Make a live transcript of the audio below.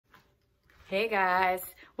Hey guys,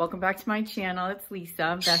 welcome back to my channel. It's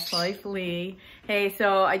Lisa, Best Life Lee. Hey,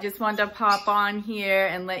 so I just wanted to pop on here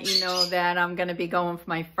and let you know that I'm gonna be going for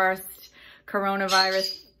my first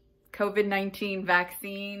coronavirus COVID-19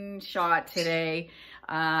 vaccine shot today.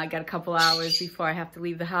 I got a couple hours before I have to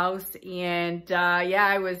leave the house. And yeah,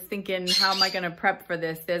 I was thinking, how am I gonna prep for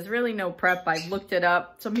this? There's really no prep. I've looked it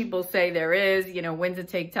up. Some people say there is, you know, when to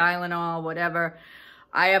take Tylenol, whatever.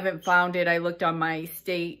 I haven't found it. I looked on my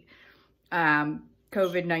state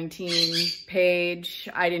COVID-19 page.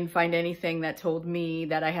 I didn't find anything that told me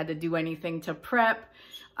that I had to do anything to prep.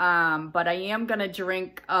 But I am gonna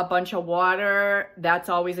drink a bunch of water. That's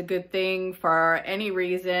always a good thing for any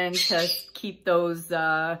reason, to keep those,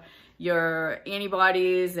 your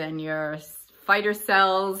antibodies and your fighter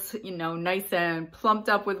cells, you know, nice and plumped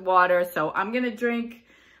up with water. So I'm gonna drink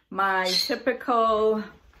my typical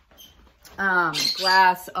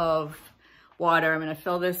glass of water. I'm gonna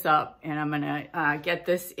fill this up and I'm gonna get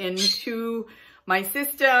this into my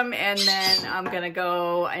system, and then I'm gonna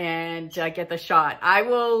go and get the shot. I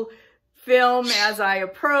will film as I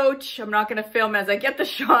approach. I'm not gonna film as I get the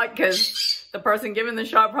shot because the person giving the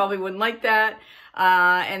shot probably wouldn't like that.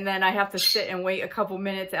 And then I have to sit and wait a couple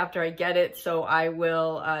minutes after I get it. So I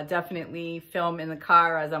will definitely film in the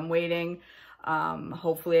car as I'm waiting.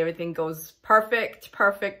 Hopefully everything goes perfect.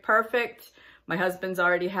 My husband's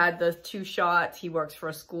already had the 2 shots. He works for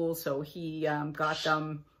a school, so he got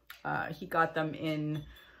them in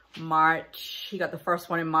March. He got the first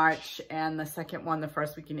one in March and the second one the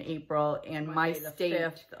first week in April. And my state, the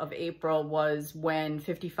 5th of April, was when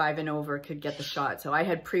 55 and over could get the shot. So I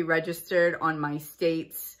had pre-registered on my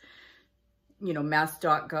state's, you know,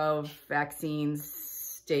 mass.gov vaccines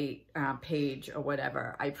state page or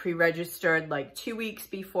whatever. I pre-registered like 2 weeks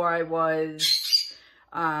before I was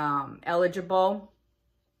eligible,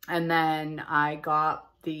 and then I got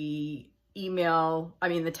the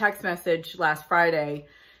the text message last Friday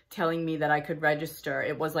telling me that I could register.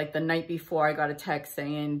 It was like the night before I got a text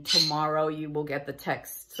saying tomorrow you will get the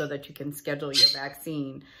text so that you can schedule your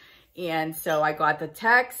vaccine. And so I got the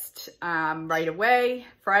text right away.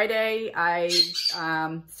 Friday I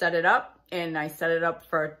set it up, and I set it up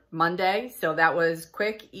for Monday, so that was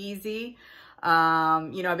quick, easy. You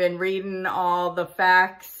know, I've been reading all the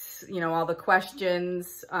facts, you know, all the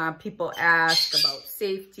questions people ask about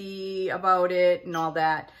safety about it and all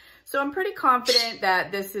that. So I'm pretty confident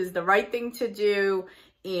that this is the right thing to do,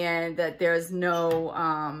 and that there's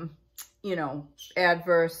no, you know,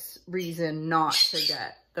 adverse reason not to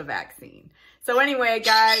get the vaccine. So anyway,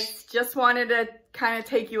 guys, just wanted to kind of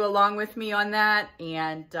take you along with me on that.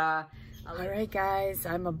 And all right, guys,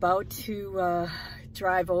 I'm about to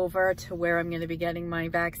drive over to where I'm going to be getting my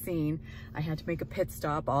vaccine. I had to make a pit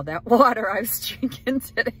stop. All that water I was drinking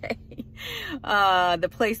today. The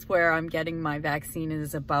place where I'm getting my vaccine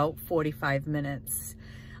is about 45 minutes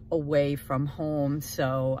away from home.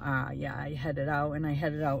 So yeah, I headed out, and I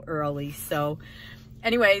headed out early. So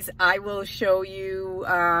anyways, I will show you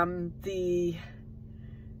the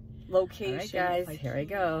location. All right, guys, here I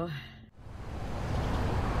go.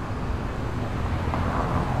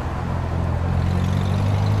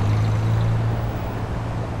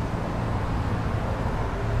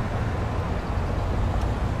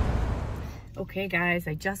 Okay guys,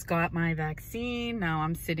 I just got my vaccine. Now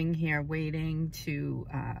I'm sitting here waiting to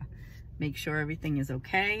make sure everything is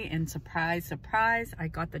okay. And surprise, surprise, I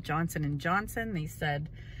got the Johnson & Johnson. They said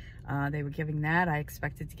they were giving that. I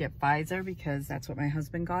expected to get Pfizer because that's what my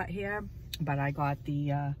husband got here. But I got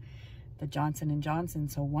the Johnson & Johnson,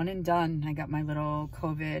 so one and done. I got my little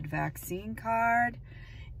COVID vaccine card,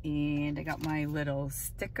 and I got my little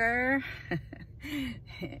sticker.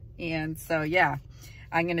 And so yeah,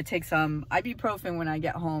 I'm going to take some ibuprofen when I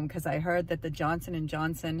get home, because I heard that the Johnson &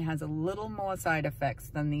 Johnson has a little more side effects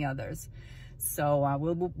than the others. So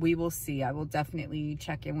we will see. I will definitely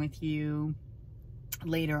check in with you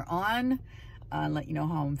later on, let you know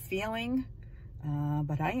how I'm feeling.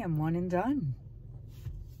 But I am one and done.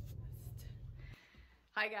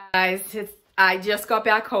 Hi guys, I just got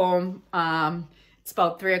back home. It's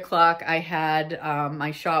about 3 o'clock. I had,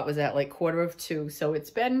 my shot was at like 1:45, so it's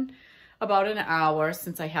been about an hour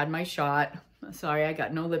since I had my shot. Sorry, I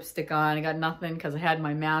got no lipstick on. I got nothing because I had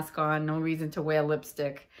my mask on. No reason to wear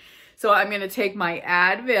lipstick. So I'm going to take my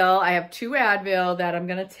Advil. I have 2 Advil that I'm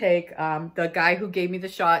going to take. The guy who gave me the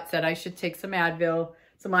shot said I should take some Advil,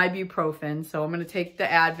 some ibuprofen. So I'm going to take the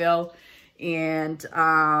Advil and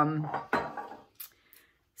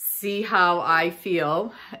see how I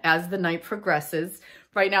feel as the night progresses.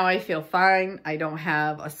 Right now I feel fine. I don't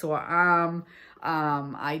have a sore arm.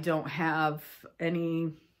 I don't have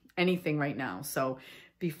anything right now. So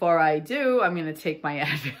before I do, I'm going to take my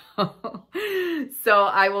Advil. So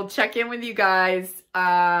I will check in with you guys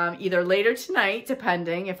either later tonight,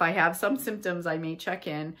 depending. If I have some symptoms, I may check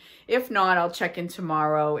in. If not, I'll check in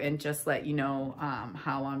tomorrow and just let you know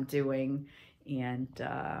how I'm doing. And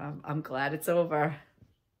I'm glad it's over.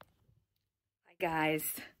 Hi, guys.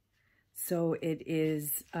 So it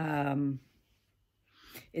is,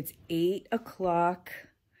 it's 8 o'clock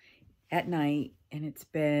at night, and it's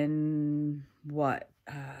been, what,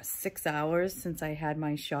 6 hours since I had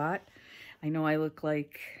my shot. I know I look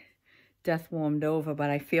like death warmed over, but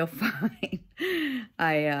I feel fine.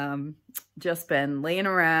 I just been laying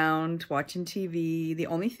around watching TV. The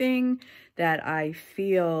only thing that I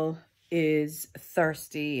feel is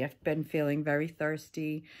thirsty. I've been feeling very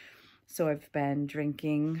thirsty, so I've been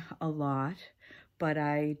drinking a lot, but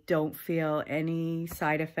I don't feel any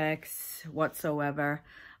side effects whatsoever.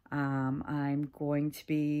 I'm going to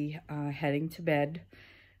be heading to bed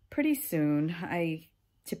pretty soon. I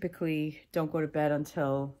typically don't go to bed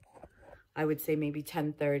until, I would say, maybe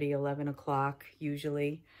 10:30, 11 o'clock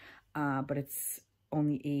usually, but it's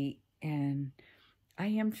only 8, and I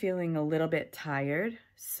am feeling a little bit tired,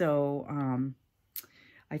 so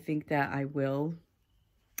I think that I will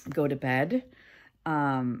go to bed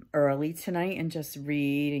early tonight and just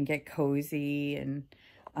read and get cozy. And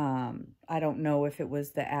I don't know if it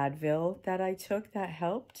was the Advil that I took that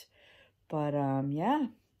helped, but yeah.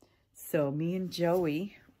 So me and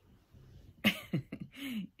Joey,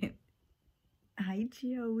 hi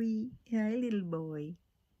Joey, hi little boy.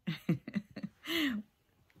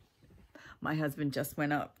 My husband just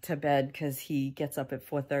went up to bed because he gets up at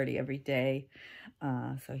 4:30 every day.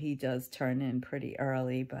 So he does turn in pretty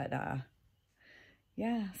early, but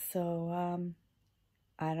yeah, so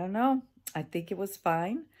I don't know. I think it was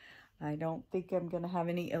fine. I don't think I'm going to have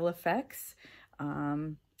any ill effects.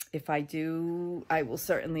 If I do, I will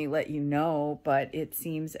certainly let you know, but it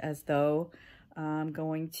seems as though I'm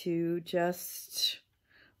going to just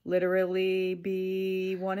literally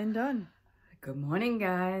be one and done. Good morning,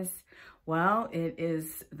 guys. Well, it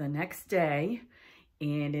is the next day,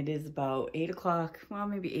 and it is about 8 o'clock, well,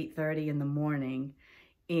 maybe 8:30 in the morning.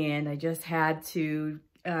 And I just had to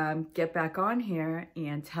get back on here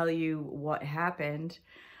and tell you what happened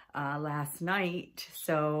last night.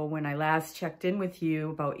 So when I last checked in with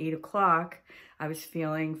you about 8 o'clock, I was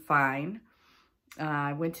feeling fine.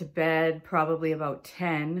 I went to bed probably about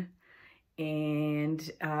 10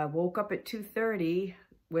 and woke up at 2:30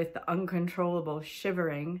 with uncontrollable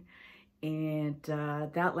shivering. And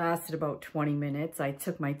that lasted about 20 minutes. I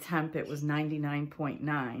took my temp, it was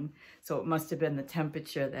 99.9. So it must have been the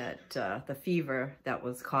temperature that, the fever that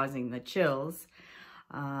was causing the chills.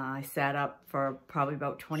 I sat up for probably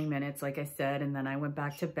about 20 minutes, like I said, and then I went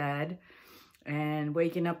back to bed. And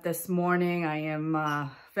waking up this morning, I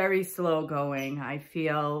am very slow going. I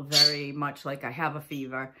feel very much like I have a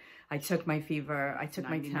fever. I took my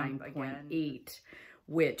temp again, 8.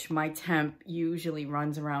 Which my temp usually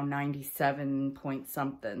runs around 97 point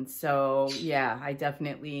something. So yeah, I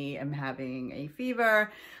definitely am having a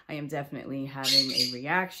fever. I am definitely having a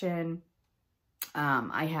reaction.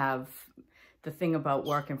 I have, the thing about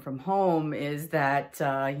working from home is that,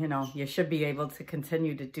 you know, you should be able to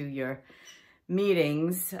continue to do your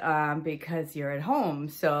meetings because you're at home.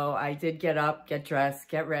 So I did get up, get dressed,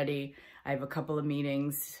 get ready. I have a couple of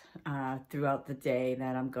meetings throughout the day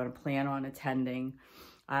that I'm going to plan on attending.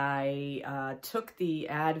 I took the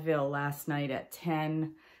Advil last night at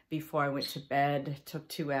 10 before I went to bed, took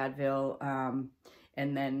 2 Advil,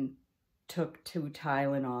 and then took 2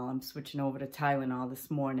 Tylenol. I'm switching over to Tylenol this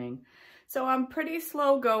morning. So I'm pretty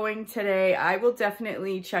slow going today. I will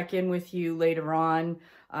definitely check in with you later on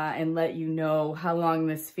and let you know how long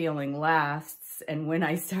this feeling lasts and when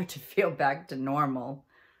I start to feel back to normal.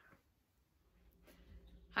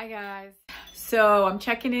 Hi guys. So I'm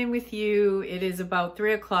checking in with you. It is about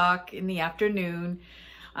 3 o'clock in the afternoon.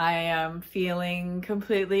 I am feeling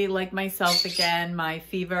completely like myself again. My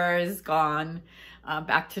fever is gone,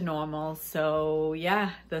 back to normal. So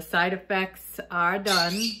yeah, the side effects are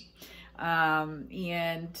done.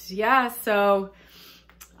 And yeah, so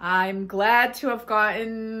I'm glad to have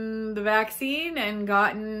gotten the vaccine and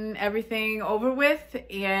gotten everything over with.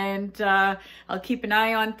 And I'll keep an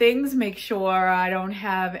eye on things, make sure I don't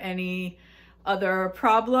have any other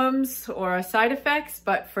problems or side effects.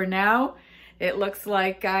 But for now, it looks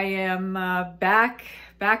like I am back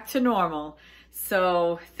to normal.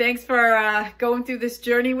 So thanks for going through this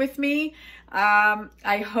journey with me.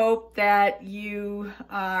 I hope that you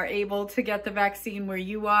are able to get the vaccine where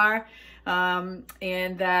you are,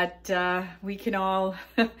 and that we can all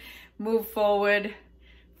move forward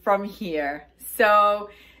from here. So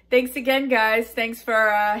thanks again, guys. Thanks for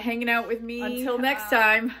hanging out with me. Until next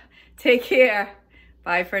time, take care.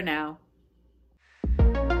 Bye for now.